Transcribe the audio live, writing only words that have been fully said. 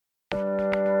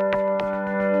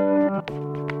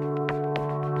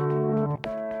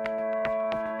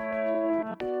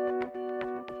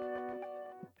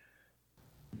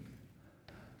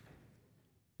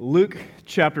Luke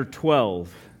chapter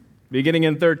 12, beginning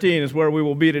in 13 is where we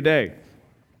will be today.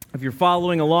 If you're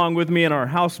following along with me in our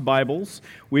house Bibles,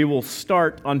 we will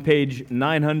start on page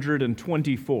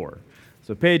 924.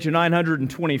 So page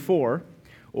 924,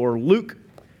 or Luke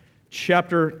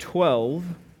chapter 12,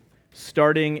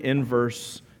 starting in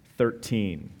verse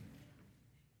 13.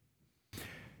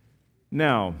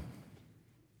 Now,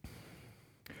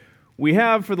 we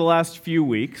have for the last few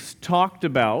weeks talked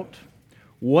about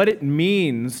what it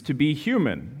means to be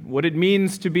human, what it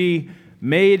means to be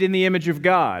made in the image of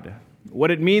God,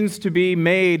 what it means to be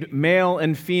made male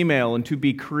and female and to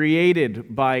be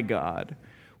created by God.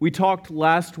 We talked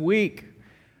last week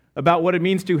about what it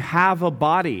means to have a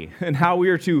body and how we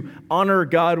are to honor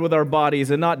God with our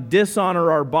bodies and not dishonor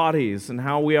our bodies, and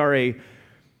how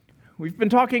we've been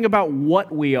talking about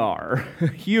what we are,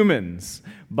 humans,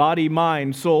 body,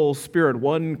 mind, soul, spirit,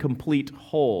 one complete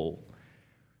whole.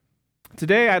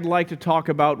 Today, I'd like to talk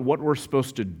about what we're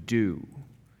supposed to do,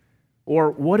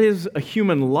 or what is a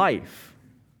human life?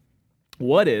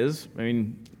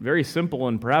 Very simple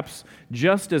and perhaps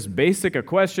just as basic a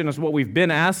question as what we've been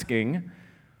asking.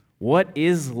 What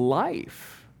is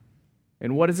life?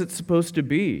 And what is it supposed to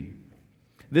be?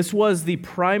 This was the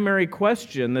primary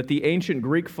question that the ancient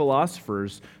Greek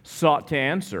philosophers sought to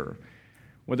answer.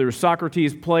 Whether it was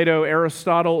Socrates, Plato,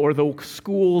 Aristotle, or the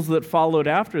schools that followed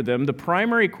after them, the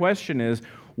primary question is,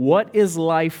 what is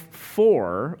life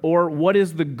for, or what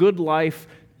is the good life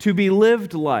to be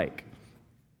lived like?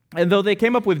 And though they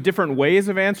came up with different ways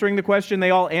of answering the question, they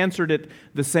all answered it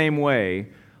the same way.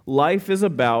 Life is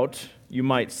about, you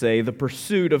might say, the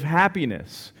pursuit of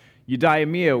happiness.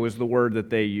 Eudaimonia was the word that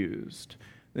they used.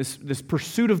 This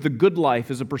pursuit of the good life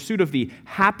is a pursuit of the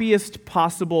happiest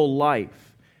possible life.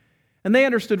 And they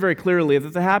understood very clearly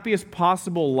that the happiest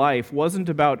possible life wasn't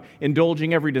about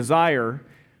indulging every desire,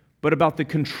 but about the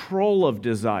control of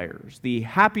desires. The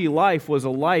happy life was a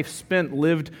life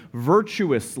lived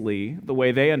virtuously, the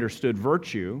way they understood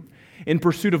virtue, in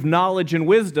pursuit of knowledge and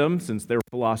wisdom. Since they're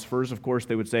philosophers, of course,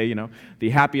 they would say, the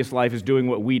happiest life is doing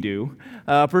what we do.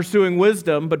 Pursuing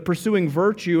wisdom, but pursuing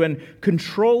virtue and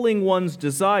controlling one's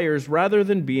desires rather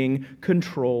than being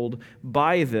controlled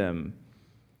by them.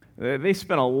 They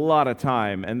spent a lot of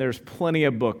time, and there's plenty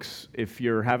of books, if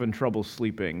you're having trouble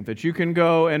sleeping, that you can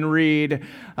go and read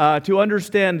to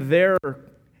understand their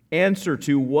answer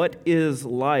to what is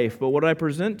life. But what I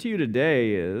present to you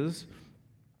today is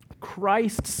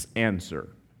Christ's answer.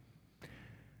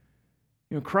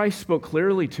 Christ spoke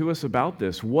clearly to us about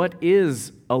this. What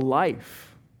is a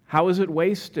life? How is it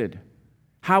wasted?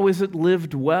 How is it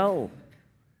lived well?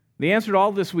 The answer to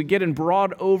all this we get in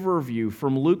broad overview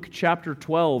from Luke chapter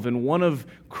 12 in one of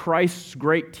Christ's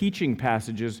great teaching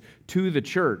passages to the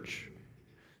church.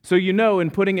 So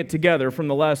in putting it together from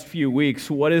the last few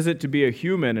weeks, what is it to be a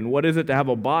human and what is it to have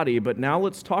a body? But now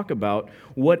let's talk about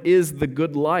what is the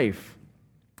good life.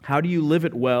 How do you live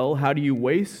it well? How do you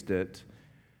waste it?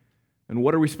 And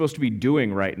what are we supposed to be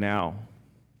doing right now?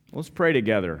 Let's pray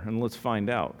together and let's find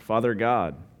out. Father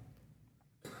God,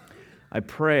 I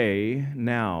pray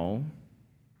now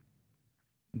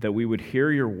that we would hear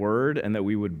your word and that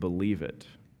we would believe it.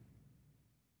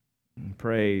 I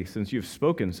pray, since you've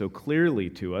spoken so clearly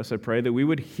to us, I pray that we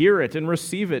would hear it and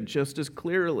receive it just as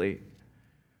clearly,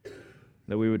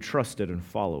 that we would trust it and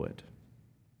follow it.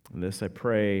 And this I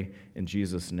pray in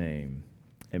Jesus' name.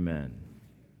 Amen.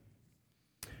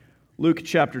 Luke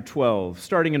chapter 12,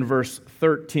 starting in verse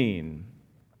 13.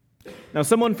 Now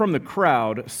someone from the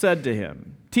crowd said to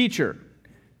him, "Teacher,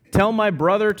 tell my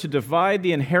brother to divide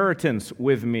the inheritance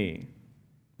with me."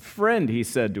 "Friend," he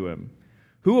said to him,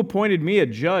 "who appointed me a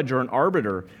judge or an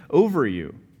arbiter over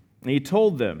you?" And he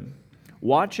told them,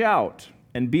 "Watch out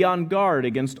and be on guard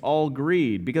against all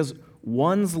greed, because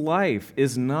one's life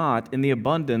is not in the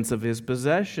abundance of his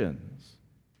possessions."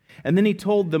 And then he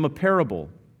told them a parable.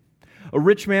 A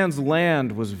rich man's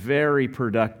land was very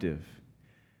productive.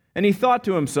 And he thought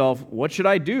to himself, "What should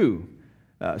I do,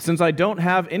 since I don't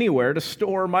have anywhere to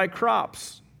store my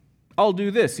crops? I'll do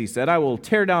this," he said. "I will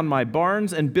tear down my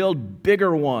barns and build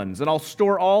bigger ones, and I'll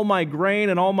store all my grain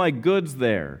and all my goods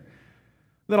there.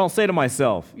 Then I'll say to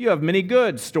myself, 'You have many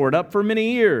goods stored up for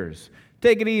many years.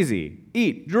 Take it easy,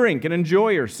 eat, drink, and enjoy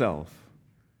yourself.'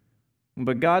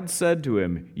 But God said to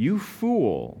him, 'You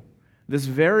fool, this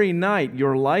very night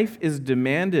your life is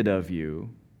demanded of you,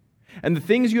 and the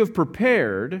things you have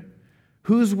prepared,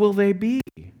 whose will they be?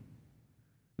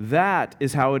 That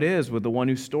is how it is with the one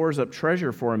who stores up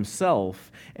treasure for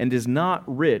himself and is not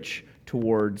rich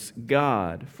towards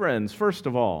God." Friends, first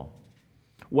of all,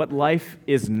 what life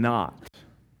is not.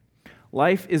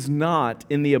 Life is not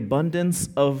in the abundance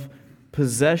of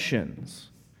possessions.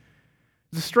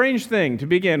 It's a strange thing to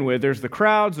begin with. There's the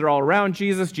crowds, they're all around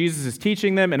Jesus. Jesus is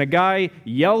teaching them, and a guy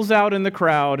yells out in the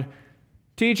crowd,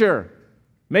 "Teacher,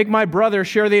 make my brother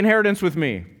share the inheritance with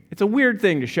me." It's a weird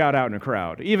thing to shout out in a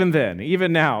crowd, even then,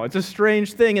 even now. It's a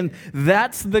strange thing, and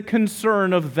that's the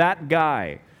concern of that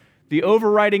guy. The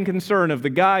overriding concern of the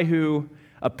guy who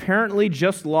apparently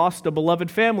just lost a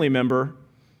beloved family member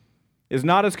is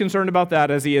not as concerned about that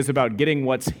as he is about getting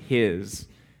what's his.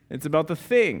 It's about the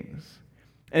things.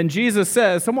 And Jesus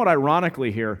says, somewhat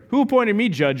ironically here, "Who appointed me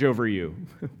judge over you?"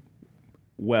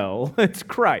 Well, it's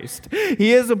Christ.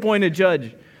 He is appointed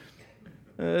judge.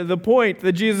 The point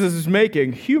that Jesus is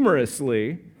making,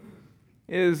 humorously,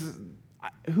 is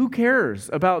who cares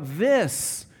about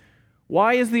this?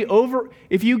 Why is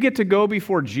if you get to go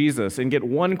before Jesus and get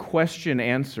one question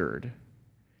answered,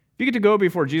 if you get to go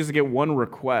before Jesus and get one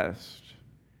request,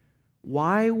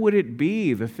 why would it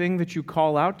be the thing that you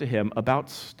call out to him about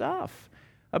stuff?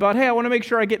 About, hey, I want to make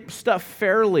sure I get stuff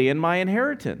fairly in my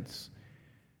inheritance.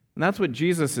 And that's what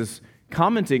Jesus is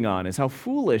commenting on, is how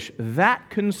foolish that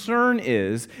concern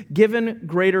is, given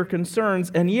greater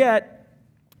concerns, and yet,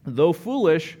 though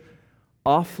foolish,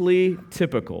 awfully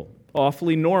typical,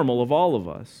 awfully normal of all of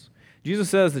us. Jesus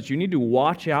says that you need to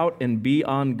watch out and be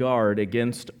on guard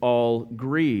against all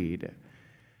greed.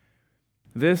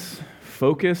 This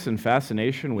focus and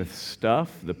fascination with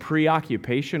stuff, the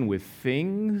preoccupation with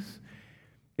things,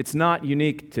 it's not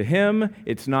unique to him,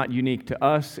 it's not unique to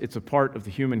us, it's a part of the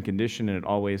human condition, and it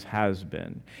always has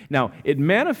been. Now, it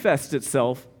manifests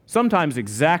itself sometimes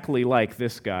exactly like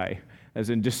this guy,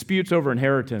 as in disputes over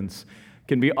inheritance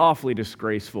can be awfully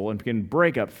disgraceful and can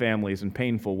break up families in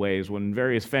painful ways when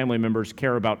various family members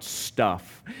care about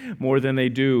stuff more than they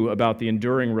do about the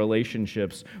enduring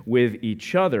relationships with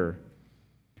each other.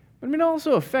 But it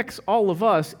also affects all of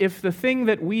us if the thing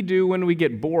that we do when we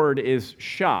get bored is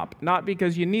shop. Not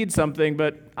because you need something,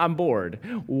 but I'm bored.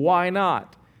 Why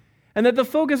not? And that the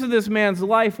focus of this man's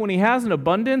life when he has an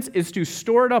abundance is to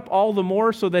store it up all the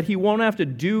more so that he won't have to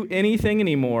do anything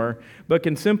anymore, but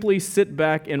can simply sit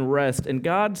back and rest. And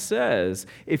God says,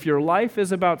 if your life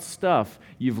is about stuff,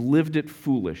 you've lived it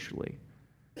foolishly.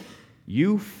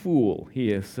 You fool,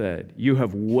 he has said, you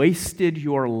have wasted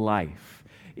your life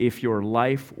if your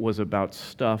life was about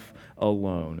stuff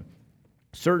alone.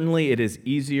 Certainly, it is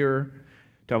easier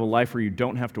to have a life where you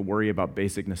don't have to worry about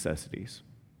basic necessities.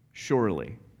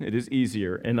 Surely, it is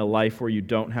easier in a life where you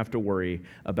don't have to worry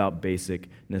about basic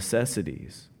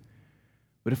necessities.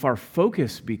 But if our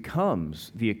focus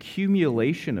becomes the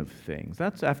accumulation of things,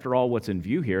 that's after all what's in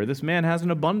view here. This man has an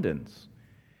abundance.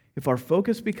 If our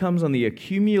focus becomes on the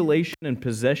accumulation and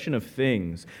possession of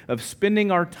things, of spending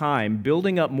our time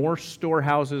building up more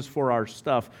storehouses for our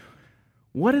stuff,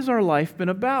 what has our life been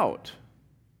about?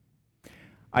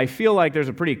 I feel like there's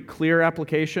a pretty clear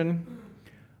application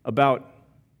about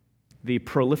the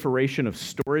proliferation of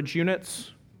storage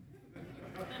units.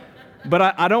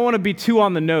 But I don't want to be too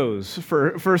on the nose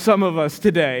for some of us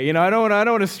today. I don't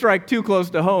want to strike too close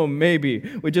to home, maybe,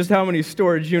 with just how many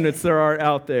storage units there are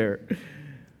out there.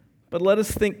 But let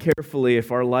us think carefully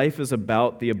if our life is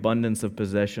about the abundance of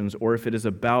possessions or if it is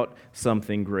about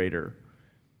something greater.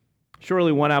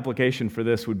 Surely one application for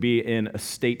this would be in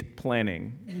estate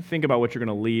planning. You think about what you're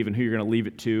going to leave and who you're going to leave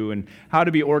it to and how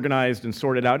to be organized and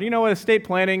sorted out. You know what? Estate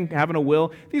planning, having a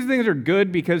will, these things are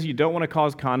good because you don't want to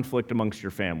cause conflict amongst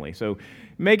your family. So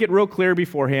make it real clear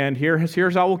beforehand.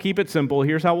 Here's how we'll keep it simple.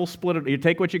 Here's how we'll split it. You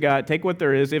take what you got, take what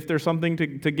there is. If there's something to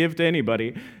give to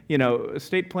anybody,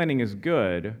 estate planning is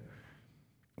good.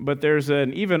 But there's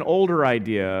an even older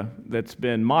idea that's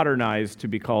been modernized to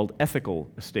be called ethical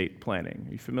estate planning.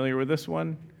 Are you familiar with this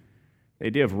one? The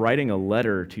idea of writing a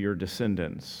letter to your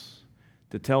descendants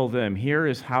to tell them, here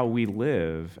is how we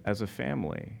live as a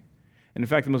family. And in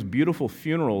fact, the most beautiful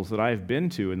funerals that I've been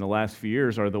to in the last few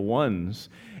years are the ones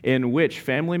in which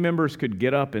family members could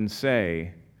get up and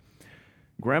say,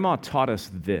 Grandma taught us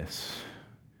this.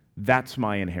 That's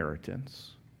my inheritance.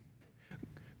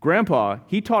 Grandpa,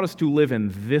 he taught us to live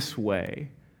in this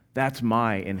way. That's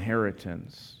my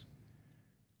inheritance.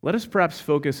 Let us perhaps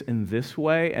focus in this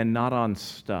way and not on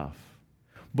stuff,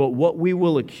 but what we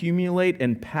will accumulate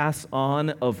and pass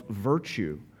on of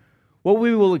virtue, what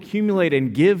we will accumulate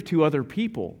and give to other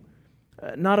people,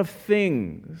 not of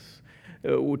things.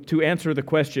 To answer the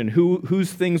question,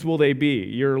 whose things will they be?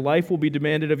 Your life will be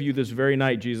demanded of you this very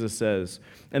night, Jesus says,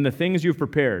 and the things you've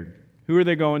prepared, who are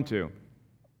they going to?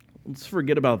 Let's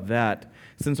forget about that,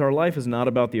 since our life is not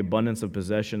about the abundance of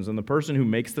possessions, and the person who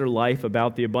makes their life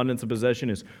about the abundance of possession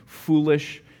is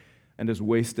foolish and has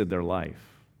wasted their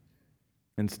life.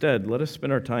 Instead, let us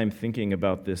spend our time thinking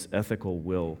about this ethical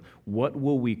will. What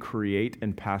will we create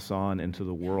and pass on into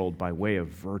the world by way of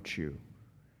virtue?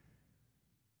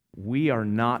 We are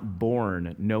not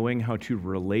born knowing how to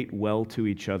relate well to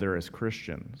each other as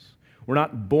Christians. We're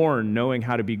not born knowing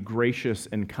how to be gracious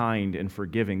and kind and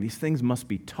forgiving. These things must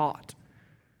be taught.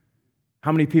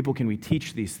 How many people can we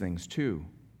teach these things to?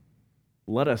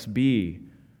 Let us be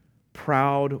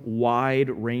proud,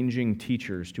 wide-ranging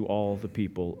teachers to all the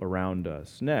people around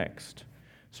us. Next,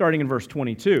 starting in verse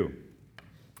 22.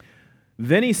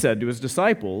 Then he said to his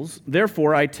disciples,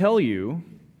 "Therefore I tell you,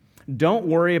 don't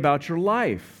worry about your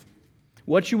life,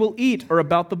 what you will eat, or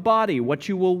about the body, what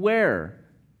you will wear.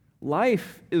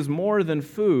 Life is more than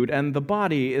food, and the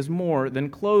body is more than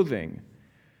clothing.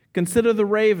 Consider the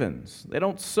ravens. They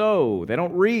don't sow, they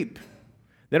don't reap.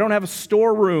 They don't have a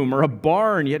storeroom or a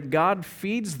barn, yet God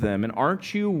feeds them. And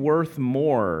aren't you worth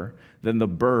more than the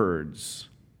birds?"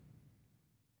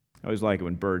 I always like it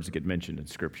when birds get mentioned in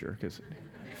Scripture because it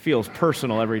feels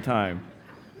personal every time.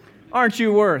 Aren't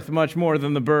you worth much more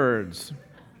than the birds?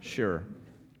 Sure.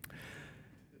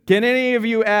 Can any of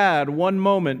you add 1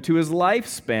 moment to his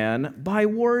lifespan by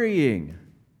worrying?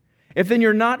 If then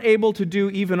you're not able to do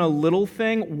even a little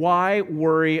thing, why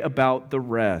worry about the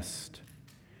rest?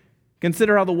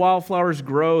 Consider how the wildflowers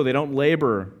grow. They don't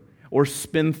labor or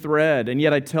spin thread. And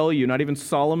yet I tell you, not even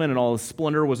Solomon in all his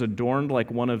splendor was adorned like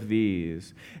one of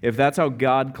these. If that's how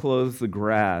God clothes the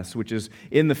grass, which is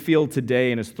in the field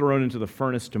today and is thrown into the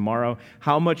furnace tomorrow,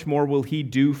 how much more will he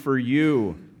do for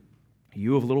you,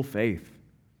 you of little faith?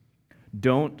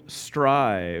 Don't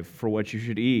strive for what you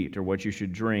should eat or what you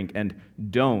should drink, and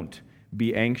don't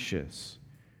be anxious.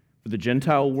 For the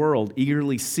Gentile world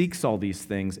eagerly seeks all these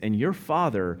things, and your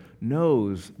Father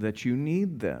knows that you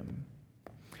need them.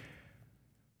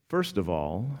 First of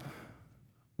all,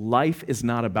 life is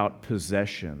not about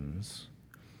possessions.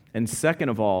 And second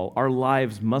of all, our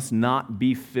lives must not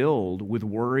be filled with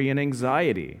worry and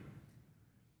anxiety.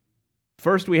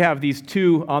 First, we have these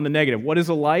two on the negative. What is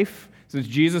a life? Since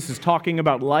Jesus is talking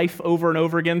about life over and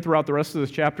over again throughout the rest of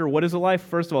this chapter, what is a life?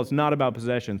 First of all, it's not about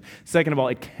possessions. Second of all,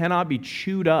 it cannot be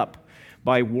chewed up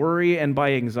by worry and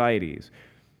by anxieties.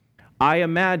 I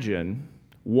imagine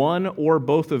one or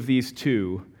both of these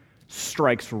two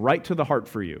strikes right to the heart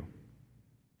for you.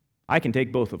 I can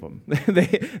take both of them.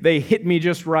 They hit me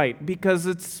just right because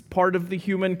it's part of the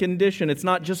human condition. It's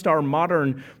not just our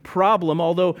modern problem,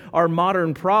 although our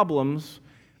modern problems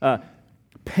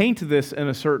paint this in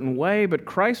a certain way, but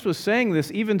Christ was saying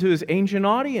this even to his ancient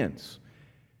audience.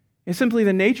 It's simply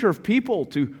the nature of people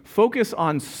to focus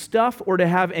on stuff or to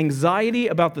have anxiety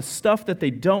about the stuff that they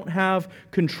don't have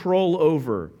control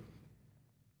over.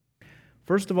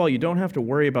 First of all, you don't have to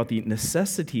worry about the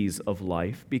necessities of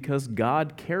life because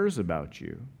God cares about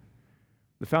you.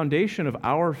 The foundation of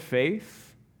our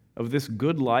faith, of this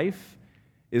good life,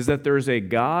 is that there is a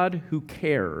God who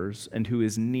cares and who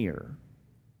is near.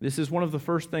 This is one of the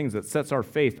first things that sets our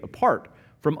faith apart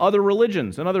from other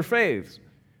religions and other faiths.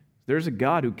 There's a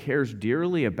God who cares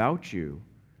dearly about you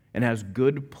and has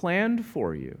good planned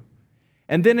for you.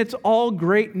 And then it's all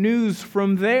great news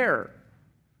from there.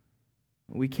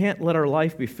 We can't let our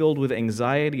life be filled with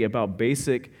anxiety about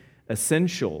basic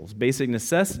essentials, basic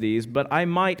necessities, but I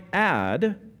might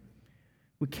add,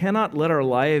 we cannot let our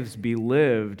lives be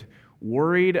lived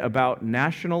worried about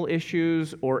national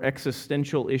issues or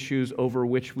existential issues over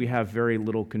which we have very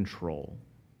little control.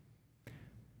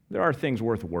 There are things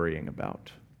worth worrying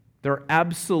about. There are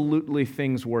absolutely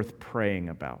things worth praying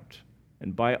about.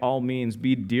 And by all means,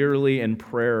 be dearly in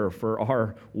prayer for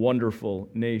our wonderful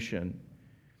nation.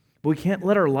 But we can't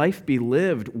let our life be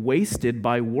lived wasted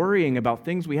by worrying about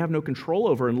things we have no control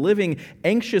over and living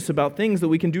anxious about things that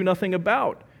we can do nothing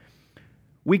about.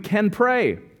 We can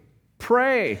pray,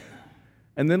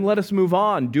 and then let us move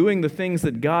on, doing the things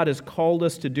that God has called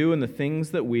us to do and the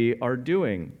things that we are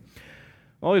doing.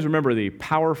 Always remember the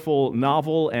powerful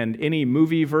novel and any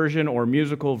movie version or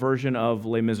musical version of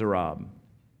Les Miserables.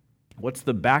 What's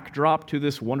the backdrop to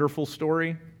this wonderful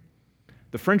story?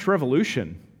 The French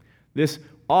Revolution. This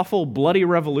awful, bloody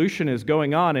revolution is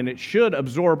going on, and it should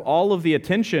absorb all of the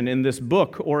attention in this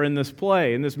book or in this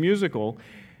play, in this musical,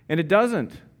 and it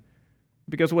doesn't.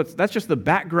 Because that's just the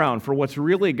background for what's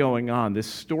really going on. This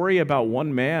story about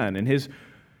one man and his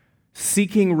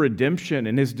seeking redemption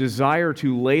and his desire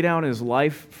to lay down his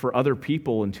life for other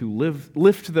people and to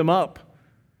lift them up.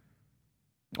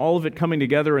 All of it coming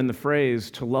together in the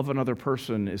phrase, to love another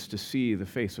person is to see the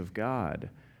face of God.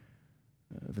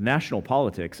 The national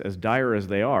politics, as dire as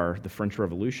they are, the French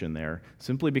Revolution there,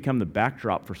 simply become the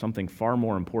backdrop for something far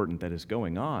more important that is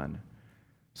going on.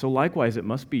 So likewise, it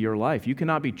must be your life. You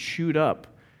cannot be chewed up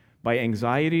by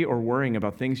anxiety or worrying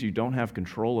about things you don't have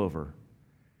control over.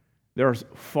 There's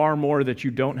far more that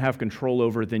you don't have control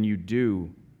over than you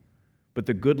do. But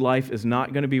the good life is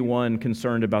not going to be one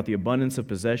concerned about the abundance of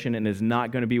possession, and is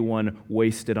not going to be one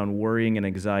wasted on worrying and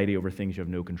anxiety over things you have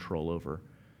no control over.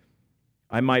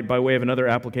 I might, by way of another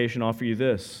application, offer you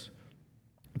this.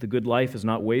 The good life is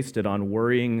not wasted on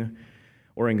worrying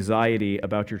or anxiety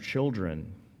about your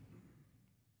children.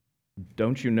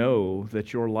 Don't you know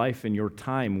that your life and your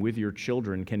time with your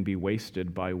children can be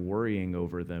wasted by worrying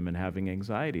over them and having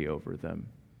anxiety over them?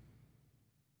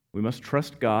 We must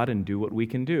trust God and do what we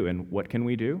can do. And what can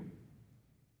we do?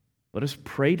 Let us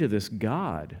pray to this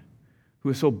God who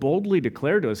has so boldly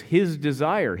declared to us His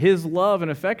desire, His love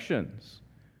and affections.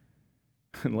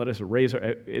 And let us raise,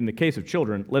 in the case of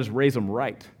children, let us raise them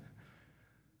right.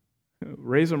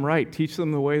 Raise them right. Teach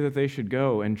them the way that they should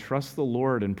go, and trust the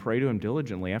Lord and pray to Him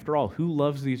diligently. After all, who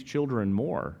loves these children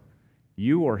more,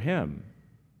 you or Him?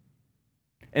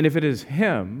 And if it is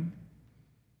Him,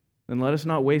 then let us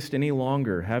not waste any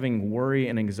longer having worry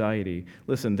and anxiety.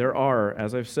 Listen, there are,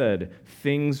 as I've said,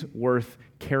 things worth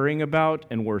caring about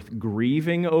and worth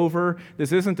grieving over.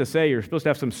 This isn't to say you're supposed to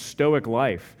have some stoic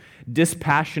life,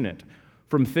 dispassionate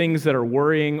from things that are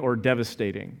worrying or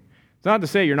devastating. It's not to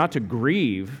say you're not to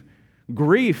grieve.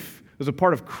 Grief is a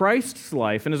part of Christ's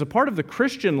life and is a part of the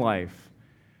Christian life.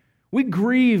 We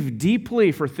grieve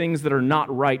deeply for things that are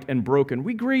not right and broken.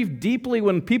 We grieve deeply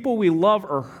when people we love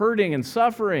are hurting and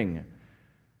suffering.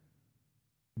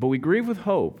 But we grieve with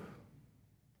hope.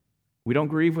 We don't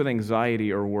grieve with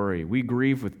anxiety or worry. We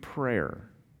grieve with prayer.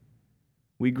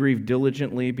 We grieve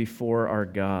diligently before our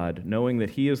God, knowing that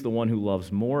He is the one who loves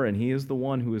more and He is the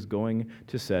one who is going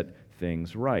to set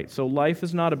things right. So life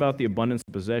is not about the abundance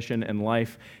of possession, and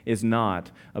life is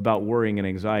not about worrying and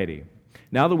anxiety.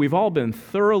 Now that we've all been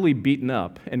thoroughly beaten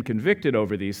up and convicted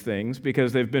over these things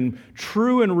because they've been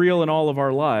true and real in all of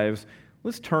our lives,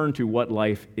 let's turn to what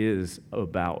life is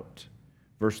about.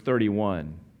 Verse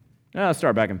 31. Let's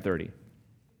start back in 30.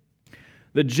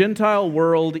 The Gentile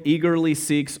world eagerly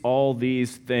seeks all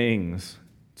these things.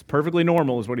 It's perfectly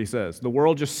normal, is what he says. The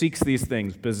world just seeks these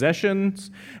things,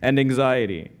 possessions and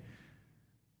anxiety.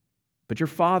 But your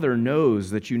Father knows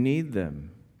that you need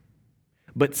them.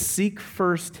 But seek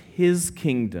first His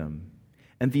kingdom,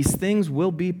 and these things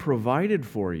will be provided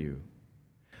for you.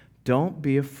 Don't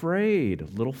be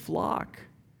afraid, little flock.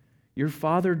 Your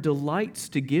Father delights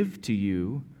to give to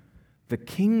you the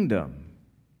kingdom.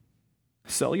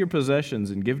 Sell your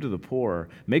possessions and give to the poor.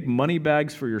 Make money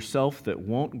bags for yourself that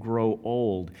won't grow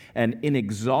old, an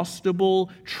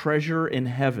inexhaustible treasure in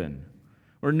heaven,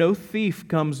 where no thief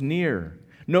comes near,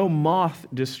 no moth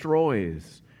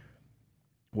destroys.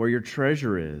 Where your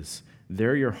treasure is,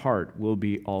 there your heart will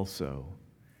be also.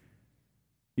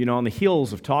 You know, on the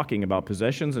heels of talking about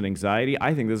possessions and anxiety,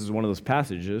 I think this is one of those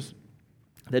passages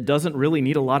that doesn't really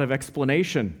need a lot of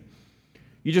explanation.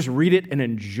 You just read it and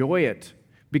enjoy it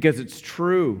because it's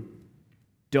true.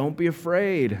 Don't be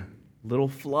afraid, little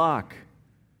flock.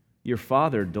 Your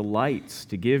Father delights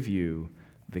to give you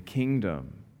the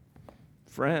kingdom.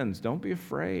 Friends, don't be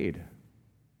afraid.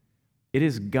 It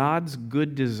is God's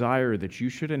good desire that you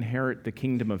should inherit the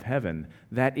kingdom of heaven.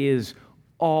 That is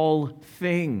all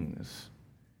things.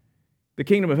 The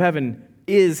kingdom of heaven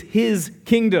is His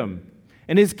kingdom,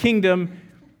 and His kingdom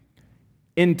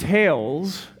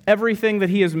entails everything that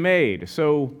He has made.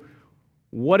 So,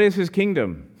 what is His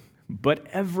kingdom? But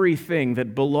everything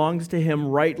that belongs to Him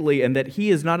rightly, and that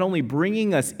He is not only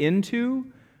bringing us into,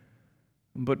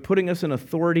 but putting us in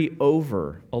authority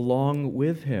over along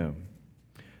with Him.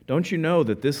 Don't you know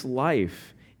that this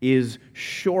life is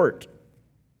short?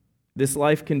 This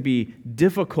life can be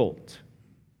difficult.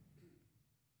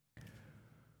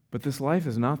 But this life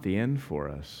is not the end for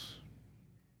us.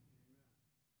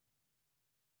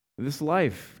 This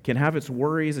life can have its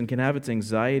worries and can have its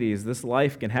anxieties. This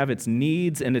life can have its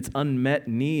needs and its unmet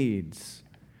needs.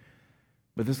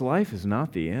 But this life is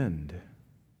not the end.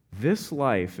 This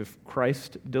life, if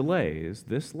Christ delays,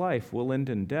 this life will end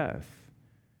in death.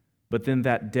 But then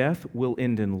that death will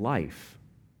end in life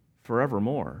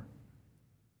forevermore.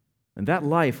 And that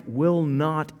life will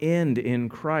not end in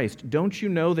Christ. Don't you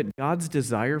know that God's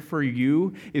desire for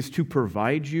you is to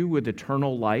provide you with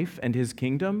eternal life and His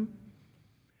kingdom?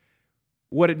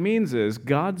 What it means is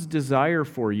God's desire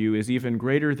for you is even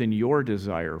greater than your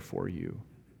desire for you.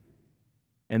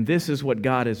 And this is what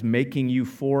God is making you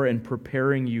for and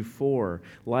preparing you for.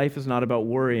 Life is not about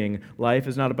worrying. Life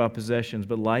is not about possessions,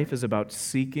 but life is about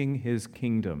seeking His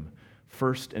kingdom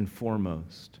first and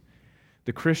foremost. The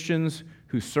The Christians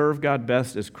who serve God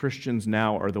best as Christians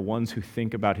now are the ones who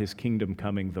think about his kingdom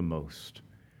coming the most.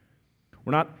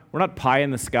 We're not pie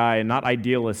in the sky and not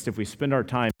idealists if we spend our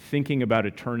time thinking about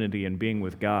eternity and being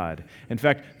with God. In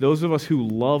fact, those of us who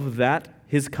love that,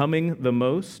 his coming the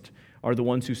most, are the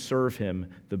ones who serve him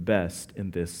the best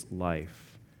in this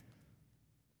life.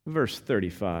 Verse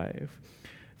 35.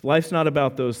 If life's not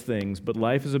about those things, but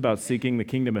life is about seeking the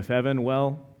kingdom of heaven,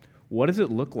 well, what does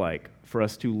it look like for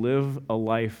us to live a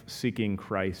life seeking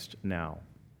Christ now?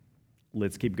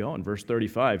 Let's keep going. Verse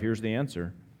 35, here's the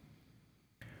answer.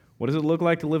 What does it look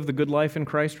like to live the good life in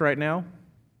Christ right now?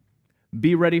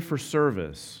 Be ready for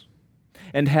service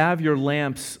and have your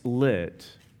lamps lit.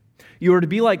 You are to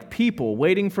be like people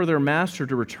waiting for their master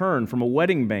to return from a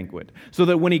wedding banquet, so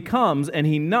that when he comes and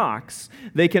he knocks,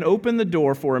 they can open the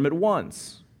door for him at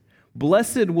once.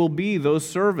 Blessed will be those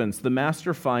servants the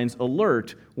master finds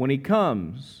alert when he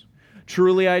comes.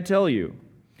 Truly I tell you,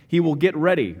 he will get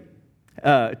ready.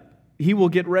 Have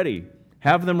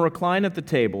them recline at the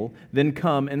table, then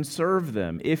come and serve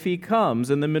them. If he comes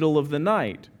in the middle of the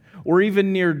night, or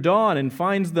even near dawn and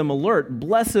finds them alert,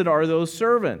 blessed are those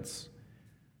servants.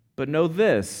 But know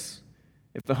this,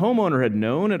 if the homeowner had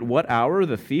known at what hour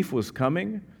the thief was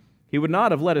coming, he would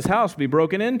not have let his house be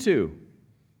broken into.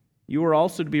 You are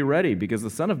also to be ready, because the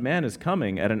Son of Man is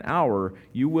coming at an hour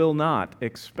you will not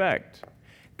expect.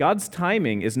 God's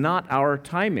timing is not our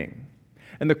timing.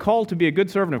 And the call to be a good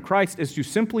servant of Christ is to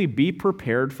simply be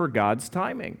prepared for God's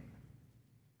timing.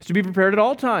 It's to be prepared at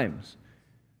all times.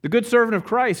 The good servant of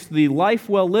Christ, the life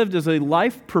well lived, is a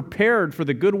life prepared for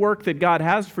the good work that God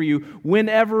has for you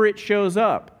whenever it shows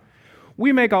up.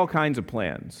 We make all kinds of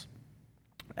plans.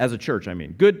 As a church,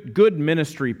 good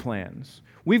ministry plans.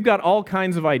 We've got all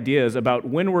kinds of ideas about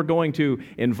when we're going to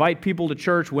invite people to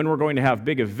church, when we're going to have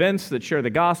big events that share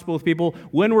the gospel with people,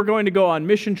 when we're going to go on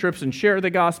mission trips and share the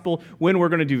gospel, when we're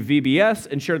going to do VBS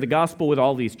and share the gospel with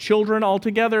all these children all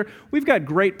together. We've got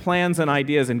great plans and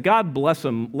ideas, and God bless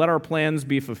them. Let our plans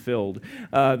be fulfilled,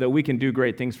 that we can do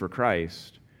great things for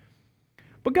Christ.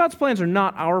 But God's plans are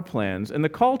not our plans, and the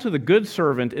call to the good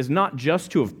servant is not just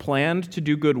to have planned to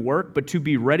do good work, but to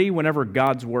be ready whenever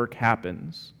God's work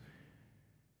happens.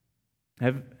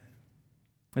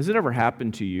 Has it ever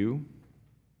happened to you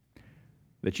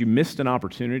that you missed an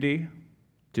opportunity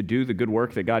to do the good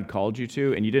work that God called you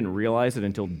to, and you didn't realize it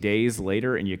until days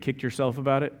later, and you kicked yourself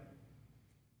about it?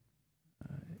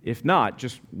 If not,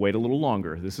 just wait a little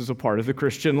longer. This is a part of the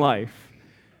Christian life.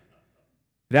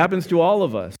 It happens to all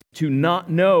of us, to not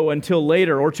know until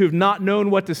later, or to have not known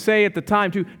what to say at the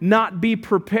time, to not be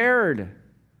prepared.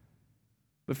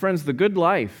 But friends, the good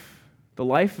life, the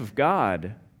life of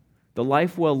God, the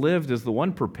life well lived, is the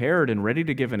one prepared and ready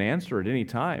to give an answer at any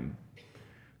time.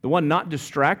 The one not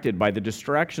distracted by the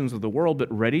distractions of the world,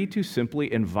 but ready to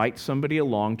simply invite somebody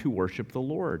along to worship the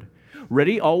Lord.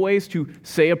 Ready always to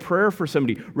say a prayer for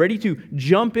somebody. Ready to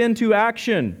jump into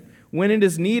action when it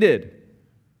is needed.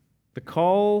 The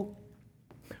call,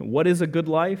 what is a good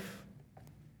life?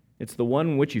 It's the one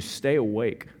in which you stay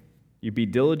awake. You be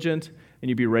diligent and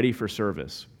you be ready for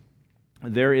service.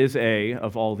 There is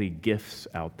of all the gifts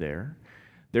out there,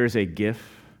 there's a gift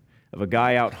of a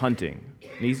guy out hunting.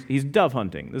 He's dove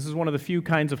hunting. This is one of the few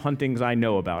kinds of huntings I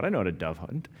know about. I know how to dove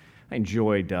hunt. I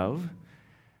enjoy dove.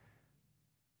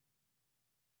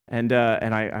 And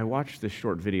I watched this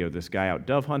short video of this guy out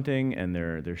dove hunting, and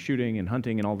they're shooting and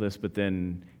hunting and all this, but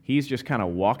then he's just kind of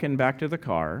walking back to the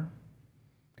car,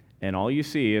 and all you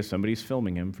see is somebody's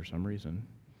filming him for some reason.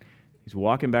 He's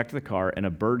walking back to the car, and a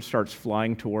bird starts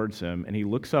flying towards him, and he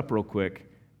looks up real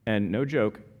quick, and no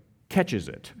joke, catches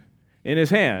it in his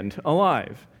hand,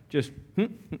 alive. Just,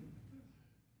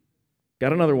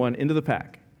 got another one into the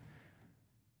pack.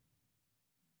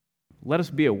 Let us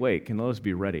be awake, and let us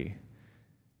be ready,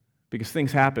 because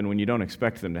things happen when you don't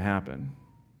expect them to happen.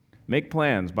 Make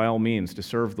plans, by all means, to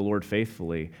serve the Lord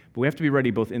faithfully, but we have to be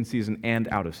ready both in season and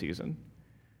out of season.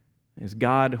 As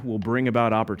God will bring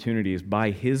about opportunities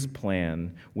by His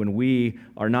plan when we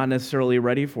are not necessarily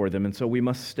ready for them, and so we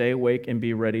must stay awake and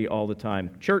be ready all the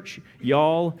time. Church,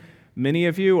 y'all, many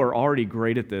of you are already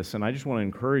great at this, and I just want to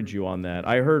encourage you on that.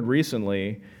 I heard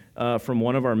recently from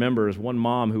one of our members, one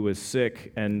mom who was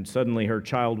sick, and suddenly her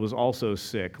child was also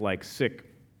sick, like sick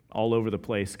all over the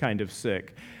place, kind of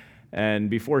sick. And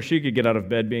before she could get out of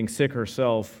bed being sick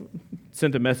herself,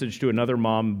 sent a message to another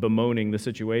mom bemoaning the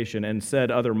situation, and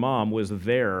said other mom was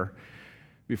there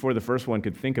before the first one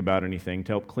could think about anything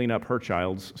to help clean up her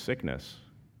child's sickness.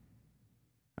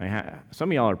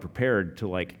 Some of y'all are prepared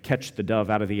to catch the dove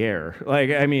out of the air.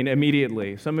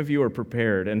 Immediately. Some of you are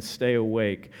prepared and stay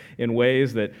awake in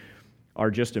ways that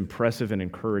are just impressive and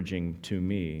encouraging to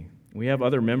me. We have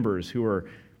other members who are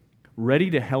ready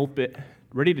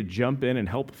to jump in and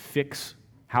help fix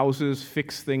houses,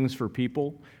 fix things for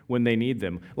people when they need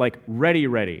them. Like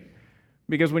ready.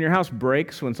 Because when your house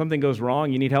breaks, when something goes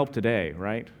wrong, you need help today,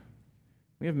 right?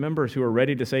 We have members who are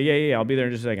ready to say, yeah, I'll be there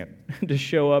in just a second, to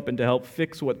show up and to help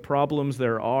fix what problems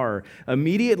there are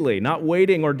immediately, not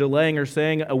waiting or delaying or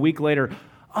saying a week later,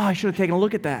 I should have taken a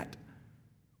look at that.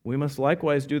 We must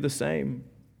likewise do the same.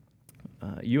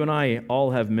 You and I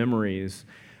all have memories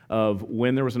of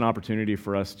when there was an opportunity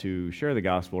for us to share the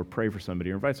gospel or pray for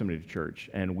somebody or invite somebody to church.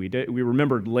 And we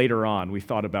remembered later on, we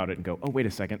thought about it and go, oh, wait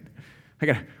a second.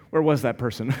 Where was that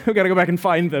person? I've got to go back and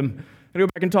find them. I've got to go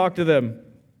back and talk to them.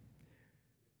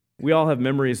 We all have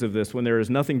memories of this when there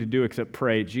is nothing to do except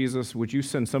pray, Jesus, would you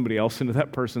send somebody else into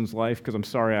that person's life? Because I'm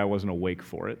sorry I wasn't awake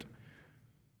for it.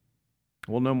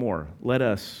 Well, no more. Let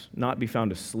us not be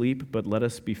found asleep, but let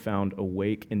us be found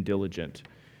awake and diligent.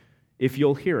 If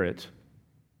you'll hear it,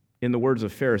 in the words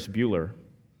of Ferris Bueller,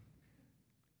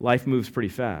 life moves pretty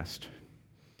fast.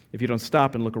 If you don't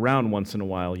stop and look around once in a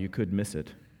while, you could miss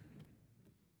it.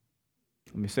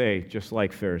 Let me say, just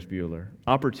like Ferris Bueller,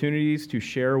 opportunities to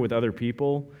share with other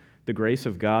people the grace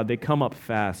of God, they come up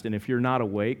fast, and if you're not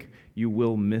awake, you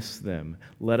will miss them.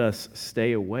 Let us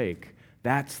stay awake.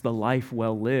 That's the life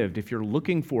well lived. If you're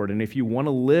looking for it, and if you want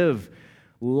to live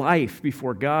life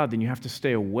before God, then you have to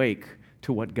stay awake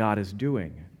to what God is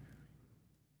doing.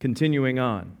 Continuing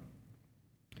on,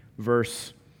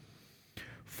 verse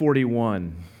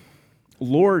 41.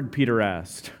 Lord, Peter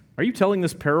asked, are you telling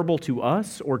this parable to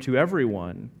us or to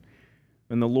everyone?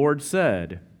 And the Lord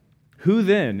said, who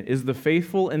then is the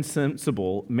faithful and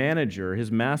sensible manager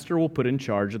his master will put in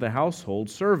charge of the household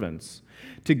servants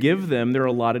to give them their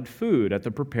allotted food at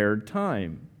the prepared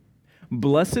time?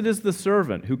 Blessed is the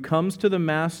servant who comes to the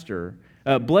master.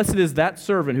 Blessed is that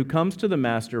servant who comes to the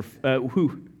master,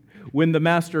 who, when the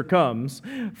master comes,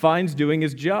 finds doing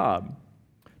his job.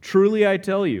 Truly I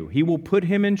tell you, he will put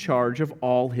him in charge of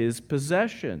all his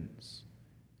possessions.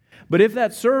 But if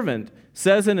that servant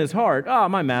says in his heart,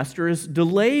 my master is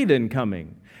delayed in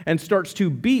coming, and starts to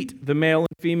beat the male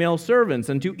and female servants,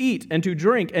 and to eat and to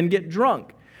drink and get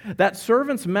drunk, that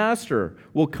servant's master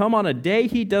will come on a day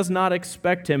he does not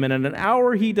expect him, and in an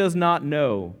hour he does not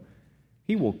know.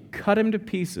 He will cut him to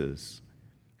pieces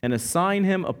and assign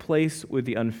him a place with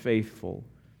the unfaithful.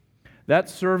 That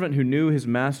servant who knew his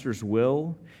master's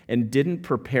will and didn't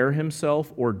prepare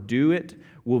himself or do it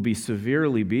will be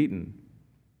severely beaten.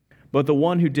 But the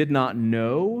one who did not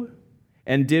know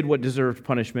and did what deserved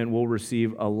punishment will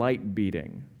receive a light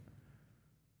beating.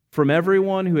 From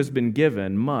everyone who has been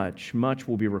given much, much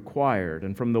will be required,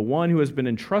 and from the one who has been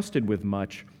entrusted with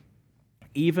much,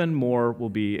 even more will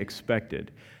be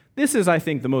expected. This is, I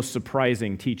think, the most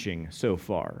surprising teaching so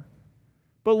far.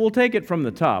 But we'll take it from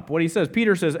the top. What he says,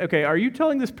 Peter says, okay, are you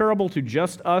telling this parable to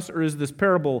just us, or is this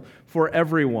parable for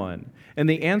everyone? And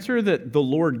the answer that the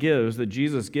Lord gives, that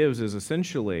Jesus gives, is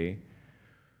essentially,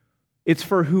 it's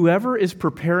for whoever is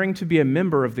preparing to be a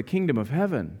member of the kingdom of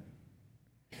heaven.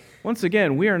 Once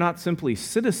again, we are not simply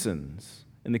citizens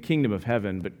in the kingdom of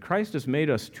heaven, but Christ has made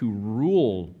us to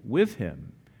rule with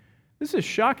him. This is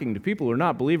shocking to people who are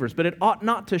not believers, but it ought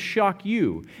not to shock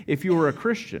you if you are a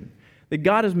Christian, that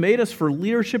God has made us for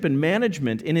leadership and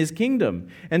management in his kingdom.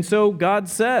 And so God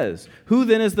says, who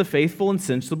then is the faithful and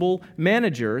sensible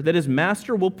manager that his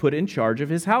master will put in charge of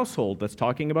his household? That's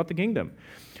talking about the kingdom.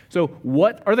 So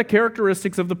what are the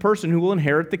characteristics of the person who will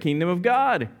inherit the kingdom of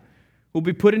God, who will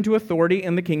be put into authority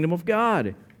in the kingdom of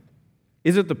God?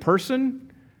 Is it the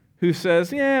person who says,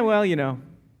 the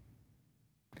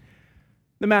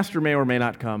master may or may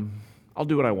not come. I'll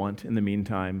do what I want in the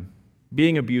meantime.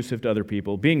 Being abusive to other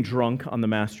people, being drunk on the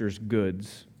master's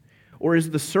goods? Or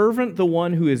is the servant the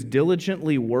one who is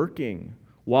diligently working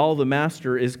while the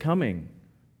master is coming?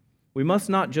 We must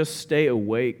not just stay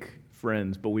awake,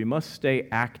 friends, but we must stay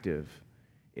active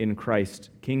in Christ's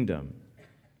kingdom.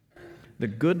 The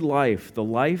good life, the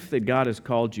life that God has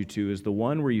called you to, is the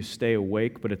one where you stay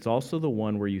awake, but it's also the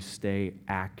one where you stay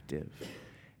active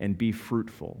and be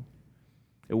fruitful.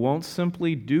 It won't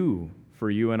simply do for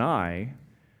you and I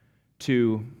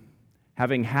to,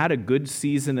 having had a good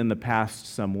season in the past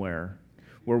somewhere,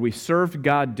 where we served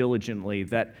God diligently,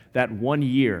 that 1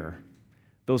 year,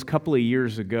 those couple of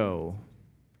years ago,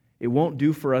 it won't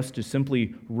do for us to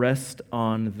simply rest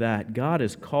on that. God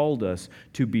has called us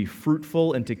to be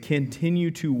fruitful and to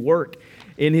continue to work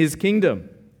in his kingdom.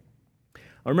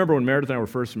 I remember when Meredith and I were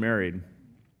first married,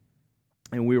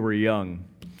 and we were young,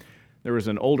 there was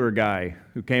an older guy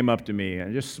who came up to me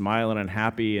and just smiling and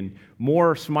happy, and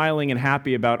more smiling and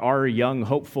happy about our young,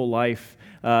 hopeful life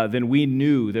than we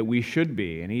knew that we should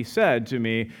be. And he said to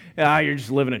me, you're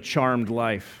just living a charmed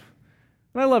life.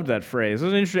 And I loved that phrase. It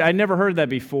was interesting. I'd never heard that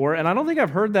before, and I don't think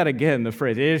I've heard that again, the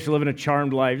phrase, you're just living a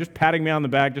charmed life, just patting me on the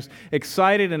back, just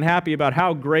excited and happy about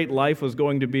how great life was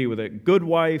going to be with a good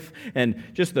wife and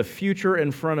just the future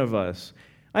in front of us.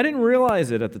 I didn't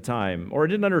realize it at the time, or I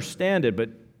didn't understand it, but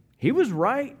he was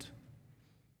right.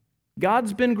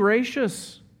 God's been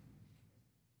gracious.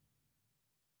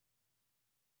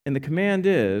 And the command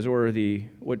is, or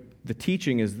what the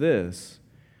teaching is this: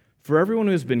 for everyone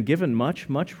who has been given much,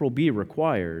 much will be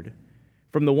required.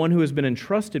 From the one who has been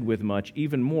entrusted with much,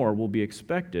 even more will be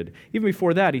expected. Even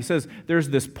before that, he says there's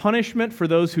this punishment for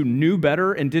those who knew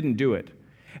better and didn't do it.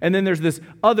 And then there's this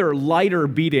other lighter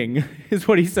beating, is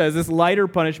what he says, this lighter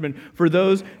punishment for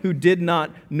those who did not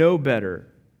know better.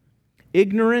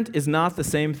 Ignorant is not the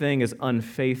same thing as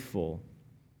unfaithful.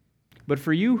 But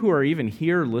for you who are even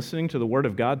here listening to the Word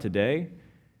of God today,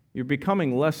 you're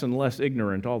becoming less and less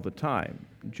ignorant all the time.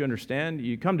 Do you understand?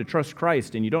 You come to trust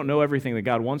Christ and you don't know everything that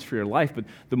God wants for your life, but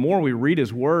the more we read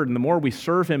His Word and the more we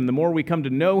serve Him, the more we come to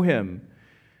know Him,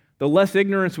 the less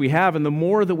ignorance we have and the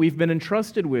more that we've been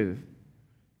entrusted with.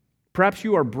 Perhaps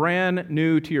you are brand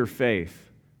new to your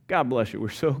faith. God bless you. We're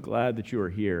so glad that you are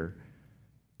here.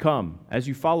 Come, as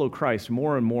you follow Christ,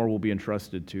 more and more will be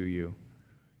entrusted to you.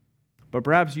 But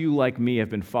perhaps you, like me, have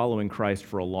been following Christ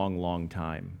for a long, long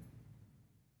time.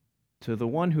 To the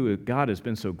one who God has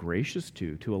been so gracious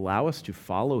to allow us to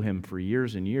follow Him for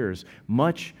years and years,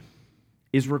 much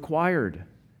is required.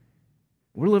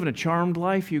 We're living a charmed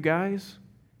life, you guys.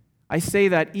 I say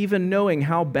that even knowing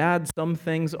how bad some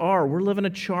things are. We're living a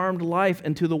charmed life,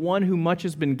 and to the one who much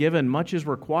has been given, much is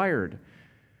required.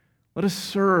 Let us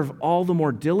serve all the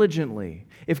more diligently.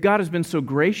 If God has been so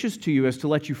gracious to you as to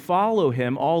let you follow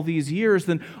Him all these years,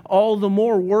 then all the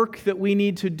more work that we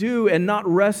need to do and not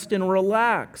rest and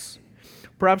relax.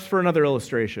 Perhaps for another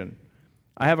illustration,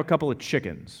 I have a couple of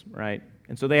chickens, right?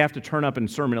 And so they have to turn up in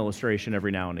sermon illustration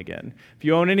every now and again. If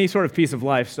you own any sort of piece of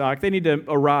livestock, they need to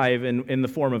arrive in the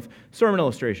form of sermon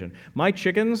illustration. My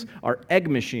chickens are egg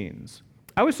machines.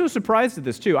 I was so surprised at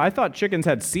this, too. I thought chickens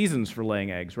had seasons for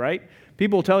laying eggs, right?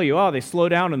 People tell you, they slow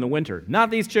down in the winter.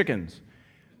 Not these chickens.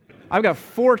 I've got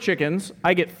 4 chickens.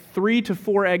 I get 3 to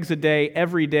 4 eggs a day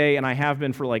every day, and I have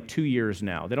been for like 2 years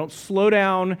now. They don't slow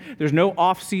down. There's no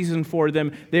off-season for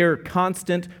them. They're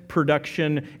constant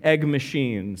production egg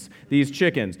machines, these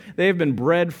chickens. They have been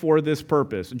bred for this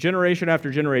purpose. Generation after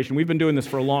generation. We've been doing this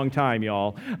for a long time,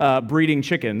 y'all, breeding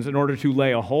chickens in order to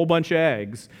lay a whole bunch of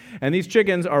eggs. And these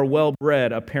chickens are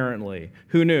well-bred, apparently.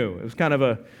 Who knew? It was kind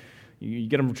of you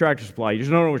get them from Tractor Supply. You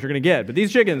just don't know what you're going to get. But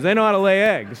these chickens, they know how to lay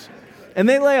eggs. And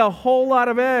they lay a whole lot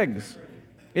of eggs.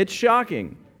 It's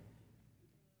shocking.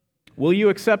 Will you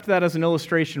accept that as an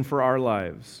illustration for our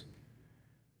lives?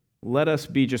 Let us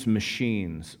be just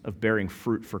machines of bearing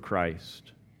fruit for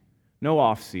Christ. No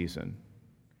off-season.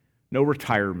 No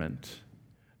retirement.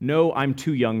 No, I'm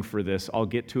too young for this. I'll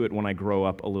get to it when I grow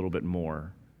up a little bit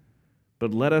more.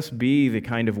 But let us be the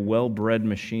kind of well-bred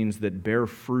machines that bear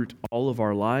fruit all of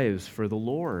our lives for the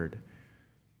Lord.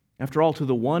 After all, to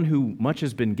the one who much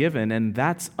has been given, and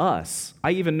that's us.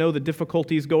 I even know the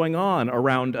difficulties going on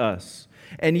around us.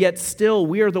 And yet still,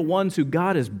 we are the ones who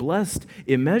God has blessed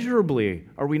immeasurably,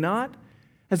 are we not?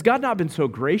 Has God not been so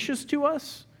gracious to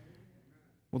us?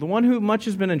 Well, the one who much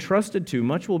has been entrusted to,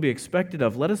 much will be expected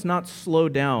of. Let us not slow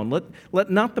down.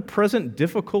 Let not the present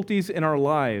difficulties in our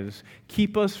lives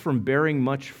keep us from bearing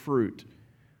much fruit.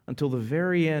 Until the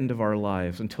very end of our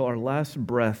lives, until our last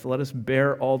breath, let us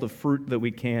bear all the fruit that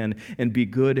we can and be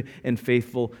good and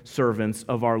faithful servants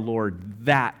of our Lord.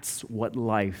 That's what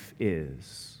life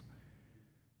is.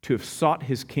 To have sought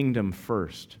His kingdom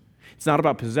first. It's not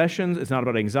about possessions, it's not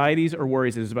about anxieties or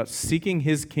worries, it is about seeking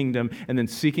His kingdom and then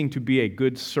seeking to be a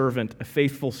good servant, a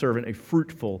faithful servant, a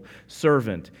fruitful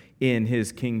servant in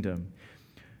His kingdom.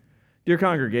 Dear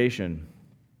congregation,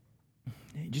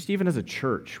 just even as a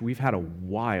church, we've had a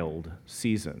wild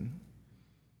season.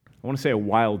 I want to say a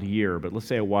wild year, but let's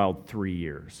say a wild 3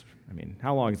 years. I mean,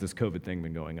 how long has this COVID thing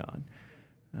been going on?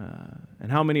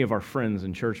 And how many of our friends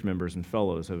and church members and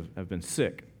fellows have been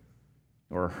sick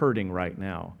or are hurting right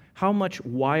now? How much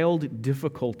wild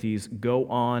difficulties go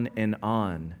on and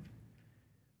on?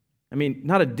 I mean,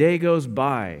 not a day goes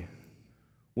by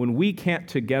when we can't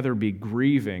together be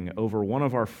grieving over one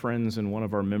of our friends and one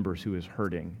of our members who is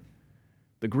hurting.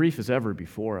 The grief is ever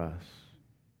before us.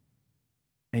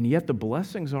 And yet the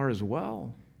blessings are as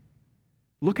well.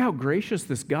 Look how gracious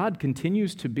this God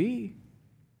continues to be.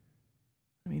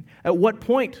 I mean, at what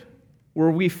point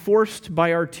were we forced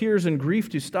by our tears and grief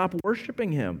to stop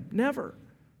worshiping Him? Never.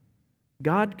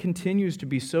 God continues to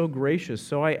be so gracious.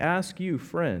 So I ask you,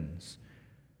 friends,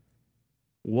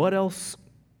 what else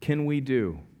can we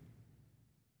do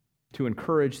to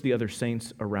encourage the other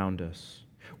saints around us?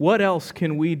 What else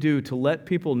can we do to let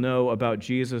people know about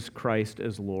Jesus Christ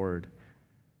as Lord?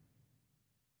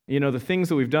 You know, the things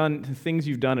that we've done, the things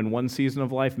you've done in one season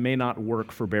of life may not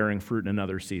work for bearing fruit in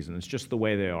another season. It's just the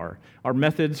way they are. Our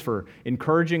methods for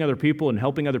encouraging other people and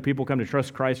helping other people come to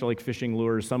trust Christ are like fishing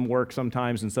lures. Some work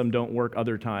sometimes and some don't work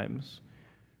other times.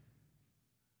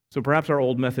 So perhaps our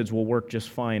old methods will work just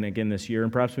fine again this year,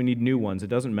 and perhaps we need new ones. It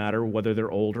doesn't matter whether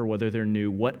they're old or whether they're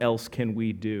new. What else can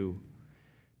we do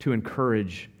to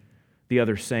encourage the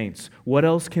other saints? What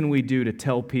else can we do to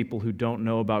tell people who don't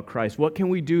know about Christ? What can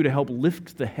we do to help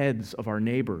lift the heads of our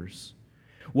neighbors?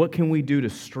 What can we do to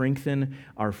strengthen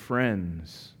our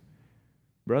friends?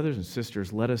 Brothers and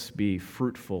sisters, let us be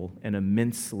fruitful and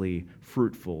immensely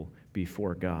fruitful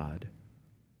before God.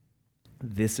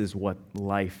 This is what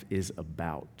life is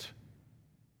about.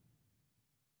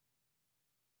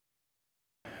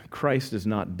 Christ is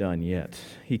not done yet.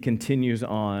 He continues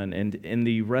on, and in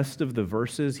the rest of the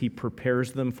verses, he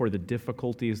prepares them for the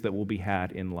difficulties that will be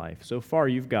had in life. So far,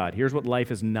 you've got, here's what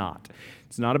life is not.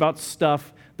 It's not about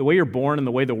stuff. The way you're born and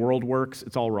the way the world works,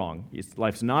 it's all wrong.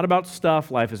 Life's not about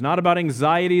stuff. Life is not about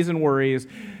anxieties and worries.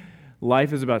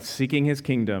 Life is about seeking his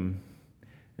kingdom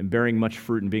and bearing much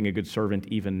fruit and being a good servant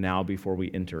even now before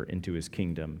we enter into his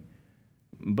kingdom.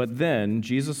 But then,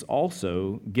 Jesus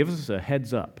also gives us a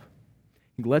heads up.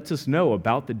 He lets us know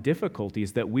about the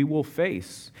difficulties that we will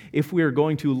face if we are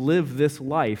going to live this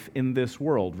life in this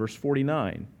world. Verse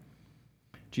 49,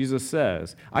 Jesus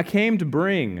says, I came to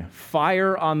bring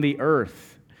fire on the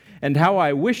earth, and how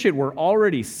I wish it were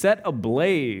already set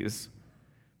ablaze.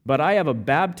 But I have a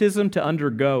baptism to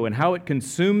undergo, and how it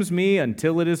consumes me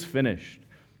until it is finished.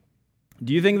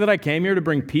 Do you think that I came here to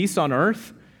bring peace on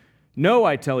earth? No,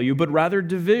 I tell you, but rather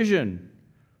division.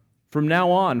 From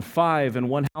now on, 5 in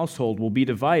one household will be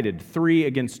divided, 3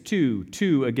 against 2,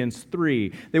 2 against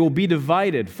 3. They will be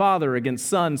divided, father against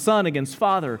son, son against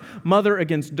father, mother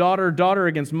against daughter, daughter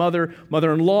against mother,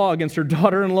 mother-in-law against her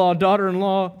daughter-in-law,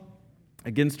 daughter-in-law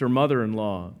against her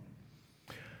mother-in-law.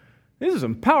 These are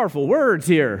some powerful words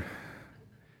here.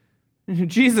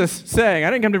 Jesus saying,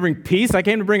 I didn't come to bring peace, I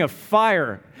came to bring a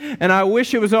fire, and I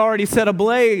wish it was already set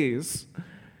ablaze.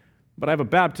 But I have a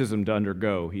baptism to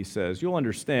undergo, he says. You'll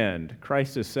understand.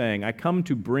 Christ is saying, I come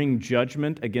to bring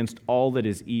judgment against all that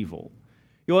is evil.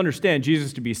 You'll understand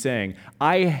Jesus to be saying,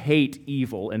 I hate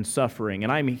evil and suffering,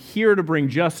 and I'm here to bring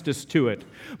justice to it.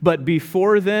 But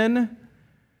before then,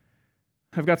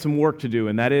 I've got some work to do,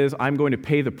 and that is, I'm going to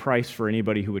pay the price for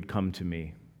anybody who would come to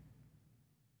me.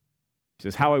 He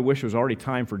says, how I wish it was already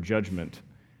time for judgment.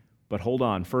 But hold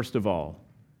on, first of all,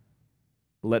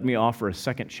 let me offer a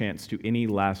second chance to any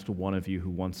last one of you who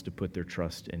wants to put their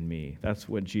trust in me. That's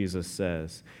what Jesus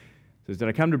says. He says, did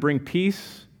I come to bring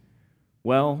peace?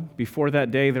 Well, before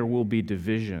that day, there will be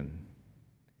division.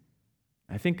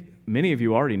 I think many of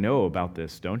you already know about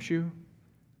this, don't you?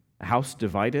 A house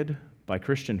divided by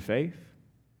Christian faith.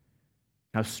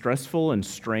 How stressful and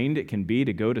strained it can be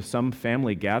to go to some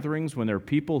family gatherings when there are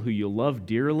people who you love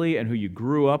dearly and who you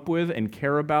grew up with and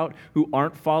care about who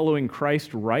aren't following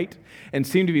Christ right and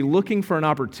seem to be looking for an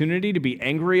opportunity to be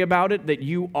angry about it that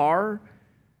you are.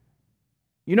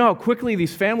 You know how quickly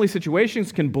these family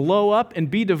situations can blow up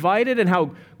and be divided and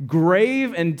how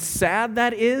grave and sad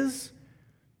that is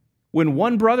when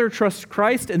one brother trusts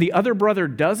Christ and the other brother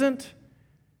doesn't.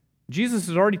 Jesus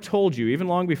has already told you, even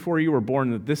long before you were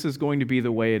born, that this is going to be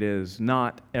the way it is.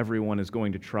 Not everyone is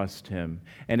going to trust him,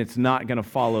 and it's not going to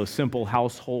follow simple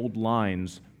household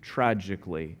lines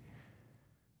tragically.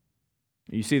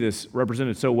 You see this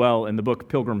represented so well in the book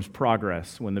Pilgrim's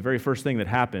Progress, when the very first thing that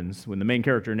happens, when the main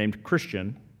character named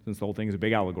Christian, since the whole thing is a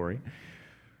big allegory,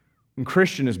 when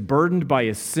Christian is burdened by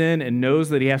his sin and knows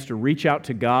that he has to reach out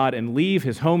to God and leave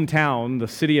his hometown, the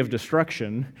city of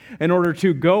destruction, in order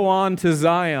to go on to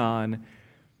Zion.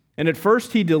 And at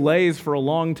first he delays for a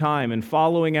long time in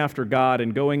following after God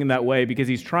and going in that way because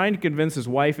he's trying to convince his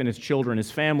wife and his children,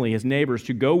 his family, his neighbors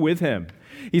to go with him.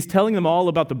 He's telling them all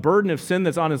about the burden of sin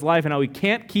that's on his life and how he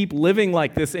can't keep living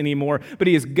like this anymore, but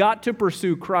he has got to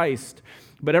pursue Christ.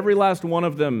 But every last one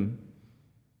of them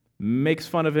makes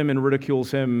fun of him and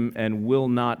ridicules him and will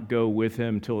not go with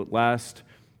him till at last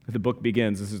the book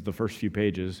begins. This is the first few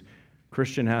pages.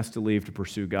 Christian has to leave to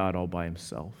pursue God all by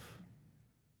himself.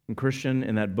 And Christian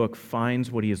in that book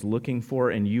finds what he is looking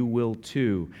for, and you will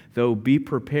too. Though be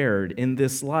prepared, in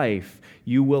this life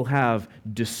you will have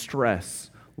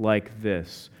distress like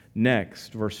this.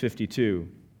 Next, verse 52.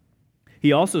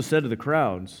 He also said to the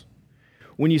crowds,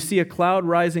 when you see a cloud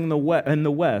rising in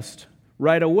the west,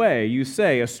 right away you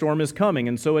say, a storm is coming,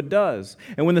 and so it does.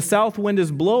 And when the south wind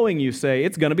is blowing, you say,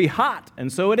 it's going to be hot,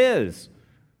 and so it is.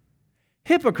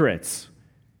 Hypocrites!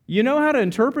 You know how to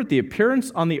interpret the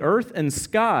appearance on the earth and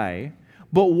sky,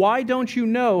 but why don't you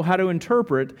know how to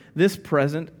interpret this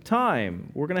present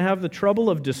time? We're going to have the trouble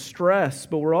of distress,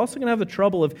 but we're also going to have the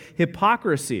trouble of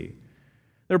hypocrisy.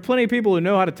 There are plenty of people who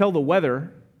know how to tell the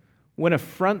weather when a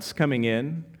front's coming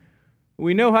in.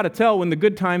 We know how to tell when the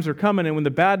good times are coming and when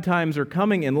the bad times are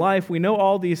coming in life. We know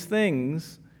all these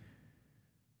things.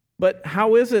 But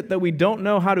how is it that we don't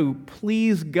know how to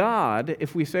please God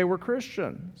if we say we're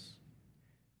Christians?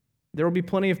 There will be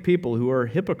plenty of people who are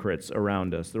hypocrites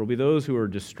around us. There will be those who are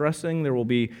distressing. There will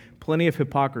be plenty of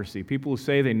hypocrisy. People who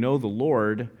say they know the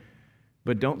Lord,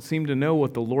 but don't seem to know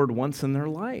what the Lord wants in their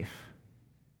life.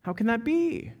 How can that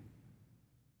be?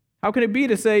 How can it be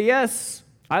to say, yes,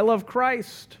 I love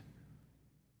Christ,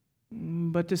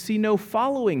 but to see no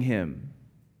following Him?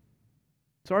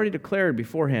 It's already declared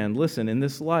beforehand, listen, in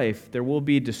this life there will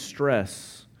be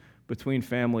distress between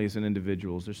families and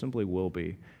individuals. There simply will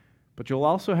be. But you'll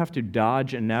also have to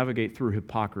dodge and navigate through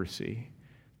hypocrisy.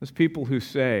 There's people who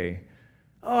say,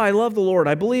 oh, I love the Lord,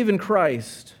 I believe in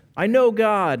Christ, I know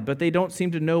God, but they don't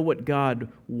seem to know what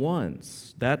God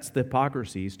wants. That's the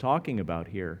hypocrisy he's talking about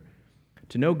here.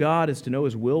 To know God is to know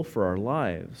His will for our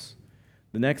lives.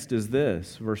 The next is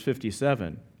this, verse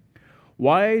 57.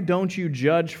 Why don't you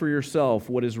judge for yourself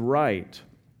what is right?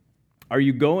 Are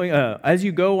you going, as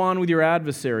you go on with your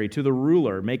adversary to the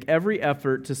ruler, make every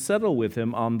effort to settle with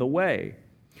him on the way.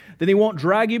 Then he won't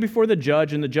drag you before the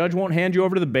judge, and the judge won't hand you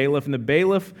over to the bailiff, and then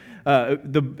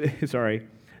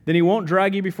he won't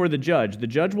drag you before the judge. The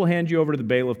judge will hand you over to the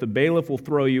bailiff will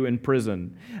throw you in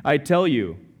prison. I tell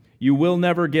you, you will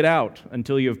never get out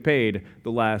until you have paid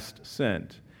the last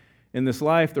cent. In this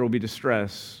life, there will be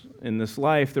distress. In this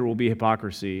life, there will be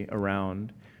hypocrisy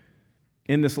around.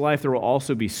 In this life, there will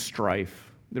also be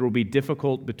strife. There will be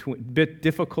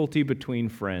difficulty between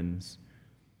friends.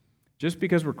 Just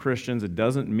because we're Christians, it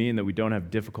doesn't mean that we don't have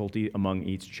difficulty among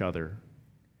each other.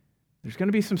 There's going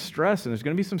to be some stress and there's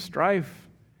going to be some strife.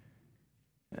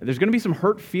 There's going to be some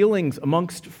hurt feelings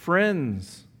amongst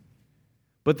friends.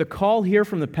 But the call here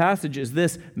from the passage is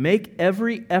this: make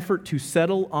every effort to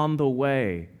settle on the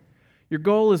way. Your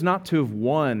goal is not to have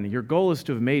won. Your goal is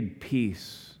to have made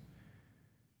peace.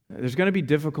 There's going to be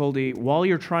difficulty while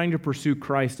you're trying to pursue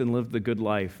Christ and live the good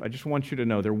life. I just want you to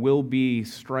know there will be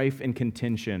strife and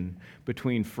contention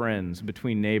between friends,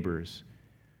 between neighbors.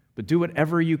 But do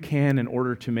whatever you can in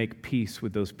order to make peace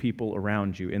with those people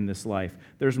around you in this life.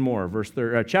 There's more.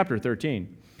 Chapter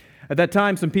 13. At that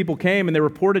time, some people came and they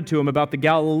reported to him about the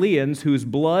Galileans whose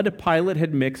blood Pilate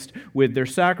had mixed with their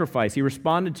sacrifice. He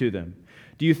responded to them,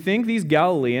 do you think these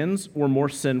Galileans were more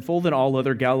sinful than all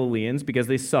other Galileans because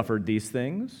they suffered these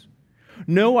things?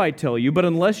 No, I tell you, but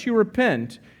unless you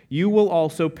repent, you will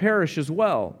also perish as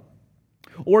well.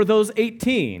 Or those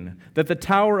 18 that the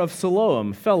Tower of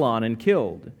Siloam fell on and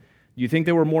killed. Do you think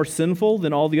they were more sinful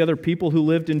than all the other people who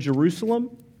lived in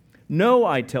Jerusalem? No,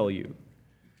 I tell you.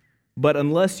 But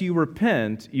unless you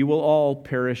repent, you will all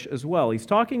perish as well. He's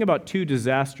talking about two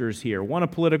disasters here. One, a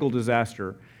political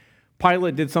disaster.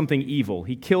 Pilate did something evil.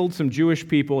 He killed some Jewish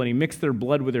people and he mixed their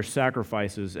blood with their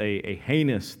sacrifices, a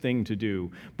heinous thing to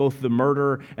do, both the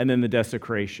murder and then the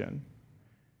desecration.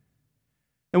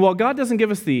 And while God doesn't give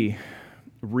us the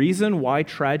reason why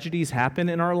tragedies happen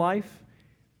in our life,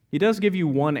 He does give you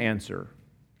one answer,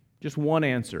 just one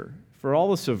answer. For all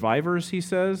the survivors, He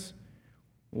says,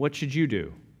 what should you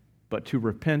do but to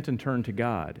repent and turn to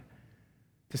God?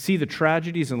 To see the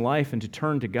tragedies in life and to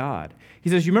turn to God. He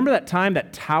says, you remember that time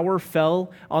that tower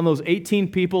fell on those 18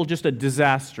 people? Just a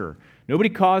disaster. Nobody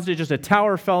caused it, just a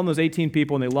tower fell on those 18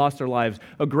 people and they lost their lives.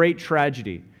 A great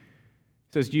tragedy.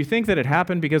 He says, do you think that it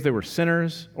happened because they were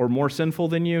sinners or more sinful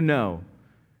than you? No.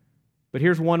 But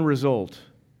here's one result.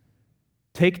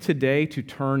 Take today to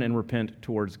turn and repent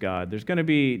towards God. There's going to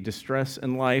be distress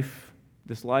in life.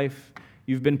 This life,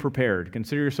 you've been prepared.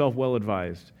 Consider yourself well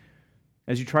advised.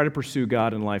 As you try to pursue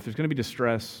God in life, there's going to be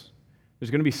distress,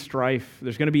 there's going to be strife,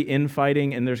 there's going to be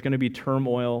infighting, and there's going to be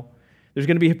turmoil. There's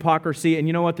going to be hypocrisy, and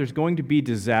you know what? There's going to be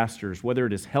disasters, whether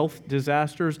it is health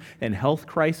disasters and health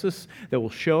crisis that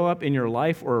will show up in your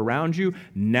life or around you,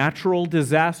 natural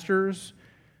disasters,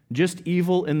 just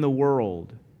evil in the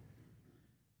world.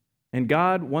 And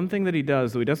God, one thing that he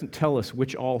does, though he doesn't tell us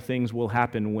which all things will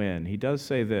happen when, he does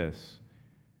say this: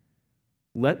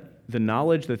 let the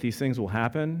knowledge that these things will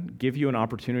happen give you an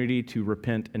opportunity to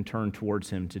repent and turn towards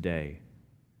him today.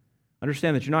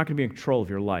 Understand that you're not going to be in control of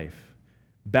your life.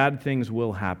 Bad things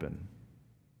will happen.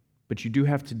 But you do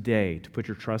have today to put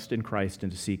your trust in Christ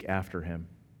and to seek after him.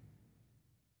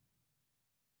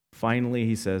 Finally,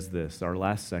 he says this, our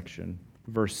last section,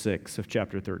 verse 6 of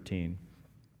chapter 13.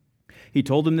 He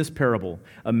told him this parable.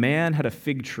 A man had a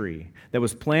fig tree that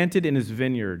was planted in his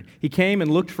vineyard. He came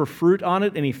and looked for fruit on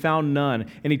it, and he found none.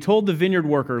 And he told the vineyard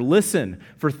worker, listen,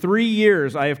 for 3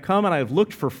 years I have come and I have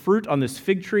looked for fruit on this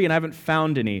fig tree, and I haven't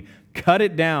found any. Cut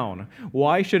it down.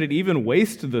 Why should it even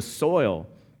waste the soil?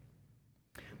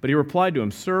 But he replied to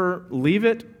him, Sir, leave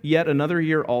it yet another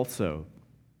year also,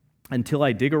 until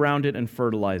I dig around it and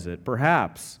fertilize it.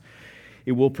 Perhaps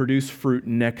it will produce fruit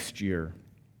next year.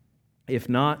 If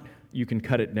not, you can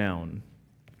cut it down.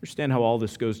 Understand how all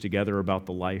this goes together about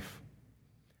the life?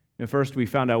 And first, we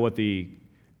found out what the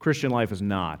Christian life is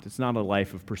not. It's not a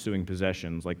life of pursuing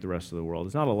possessions like the rest of the world.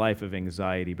 It's not a life of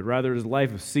anxiety, but rather it is a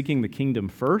life of seeking the kingdom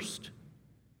first.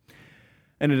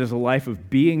 And it is a life of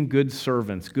being good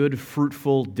servants, good,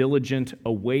 fruitful, diligent,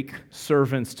 awake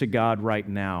servants to God right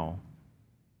now.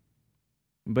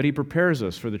 But he prepares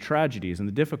us for the tragedies and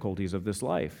the difficulties of this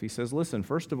life. He says, listen,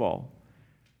 first of all,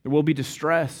 there will be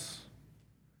distress.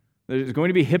 There's going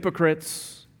to be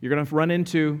hypocrites you're going to run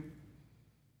into.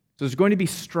 So there's going to be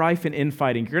strife and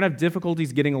infighting. You're going to have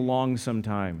difficulties getting along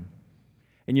sometime.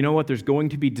 And you know what? There's going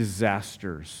to be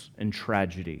disasters and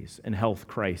tragedies and health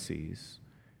crises.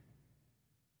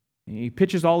 And he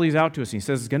pitches all these out to us. And he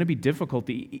says it's going to be difficult.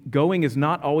 The going is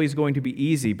not always going to be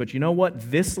easy. But you know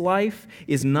what? This life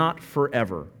is not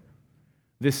forever.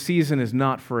 This season is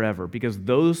not forever, because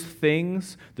those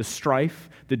things, the strife,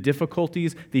 the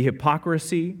difficulties, the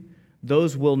hypocrisy,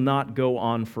 those will not go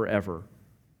on forever.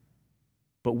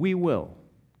 But we will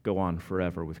go on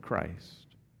forever with Christ.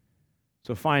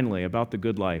 So finally, about the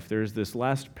good life, there's this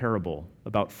last parable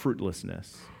about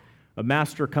fruitlessness. A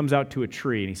master comes out to a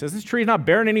tree, and he says, this tree is not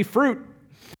bearing any fruit.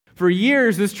 For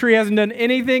years, this tree hasn't done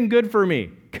anything good for me.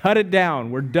 Cut it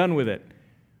down. We're done with it.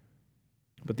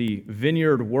 But the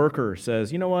vineyard worker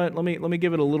says, you know what, let me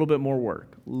give it a little bit more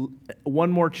work, one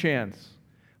more chance.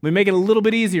 Let me make it a little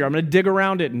bit easier. I'm going to dig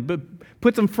around it and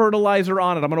put some fertilizer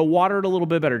on it. I'm going to water it a little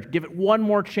bit better. Give it one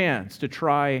more chance to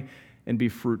try and be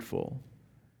fruitful.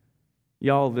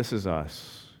 Y'all, this is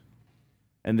us,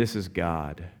 and this is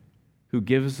God, who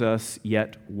gives us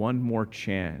yet one more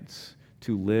chance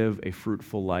to live a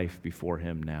fruitful life before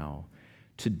him now.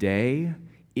 Today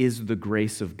is the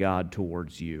grace of God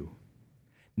towards you.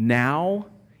 Now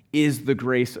is the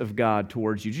grace of God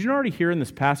towards you. Did you already hear in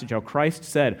this passage how Christ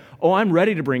said, I'm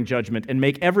ready to bring judgment and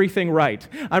make everything right.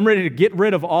 I'm ready to get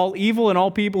rid of all evil and all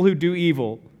people who do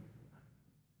evil.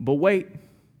 But wait,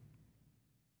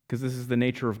 because this is the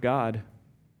nature of God.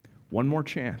 One more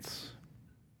chance.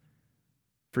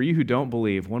 For you who don't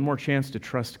believe, one more chance to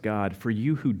trust God. For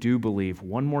you who do believe,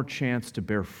 one more chance to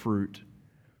bear fruit.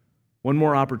 One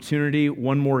more opportunity,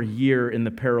 one more year in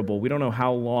the parable. We don't know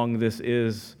how long this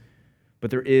is, but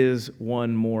there is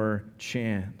one more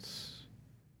chance,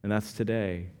 and that's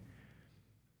today.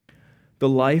 The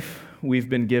life we've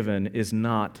been given is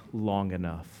not long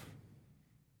enough,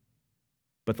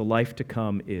 but the life to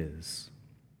come is.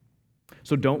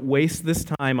 So don't waste this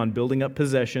time on building up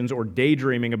possessions or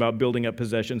daydreaming about building up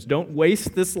possessions. Don't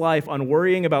waste this life on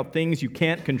worrying about things you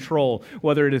can't control,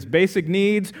 whether it is basic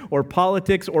needs or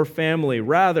politics or family.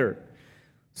 Rather,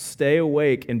 stay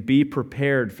awake and be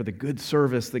prepared for the good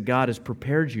service that God has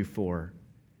prepared you for.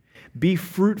 Be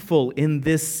fruitful in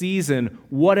this season,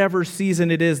 whatever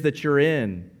season it is that you're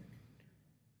in.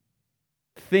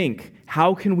 Think,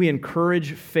 how can we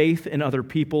encourage faith in other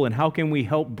people, and how can we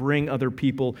help bring other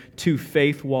people to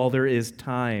faith while there is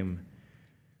time?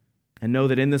 And know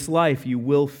that in this life you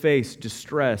will face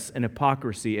distress and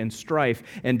hypocrisy and strife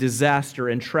and disaster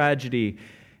and tragedy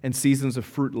and seasons of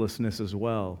fruitlessness as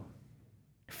well.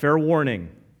 Fair warning.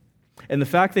 And the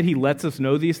fact that he lets us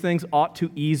know these things ought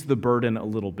to ease the burden a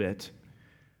little bit.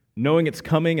 Knowing it's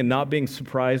coming and not being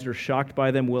surprised or shocked by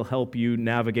them will help you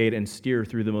navigate and steer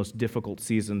through the most difficult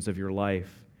seasons of your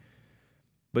life.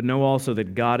 But know also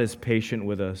that God is patient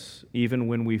with us, even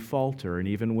when we falter and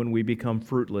even when we become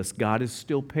fruitless. God is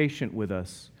still patient with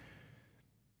us.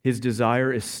 His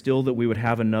desire is still that we would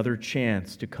have another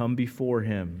chance to come before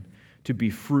him, to be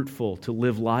fruitful, to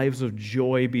live lives of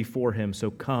joy before him.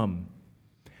 So come,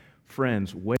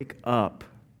 friends, wake up.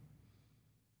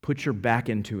 Put your back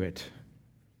into it.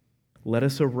 Let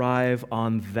us arrive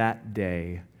on that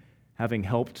day having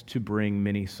helped to bring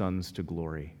many sons to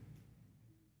glory.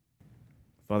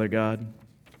 Father God,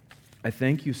 I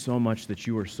thank you so much that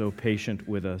you are so patient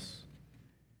with us.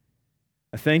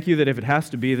 I thank you that if it has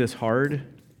to be this hard,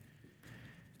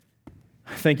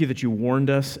 I thank you that you warned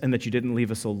us and that you didn't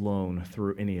leave us alone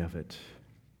through any of it.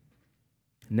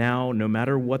 Now, no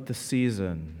matter what the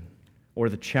season or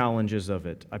the challenges of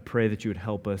it, I pray that you would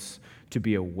help us to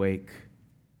be awake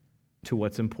to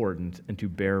what's important and to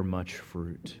bear much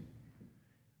fruit.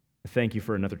 I thank you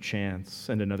for another chance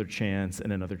and another chance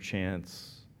and another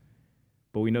chance.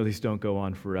 But we know these don't go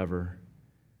on forever.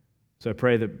 So I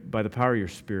pray that by the power of your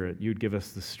Spirit, you'd give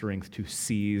us the strength to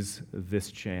seize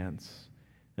this chance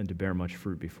and to bear much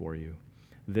fruit before you.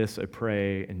 This I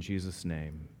pray in Jesus'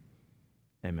 name.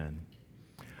 Amen.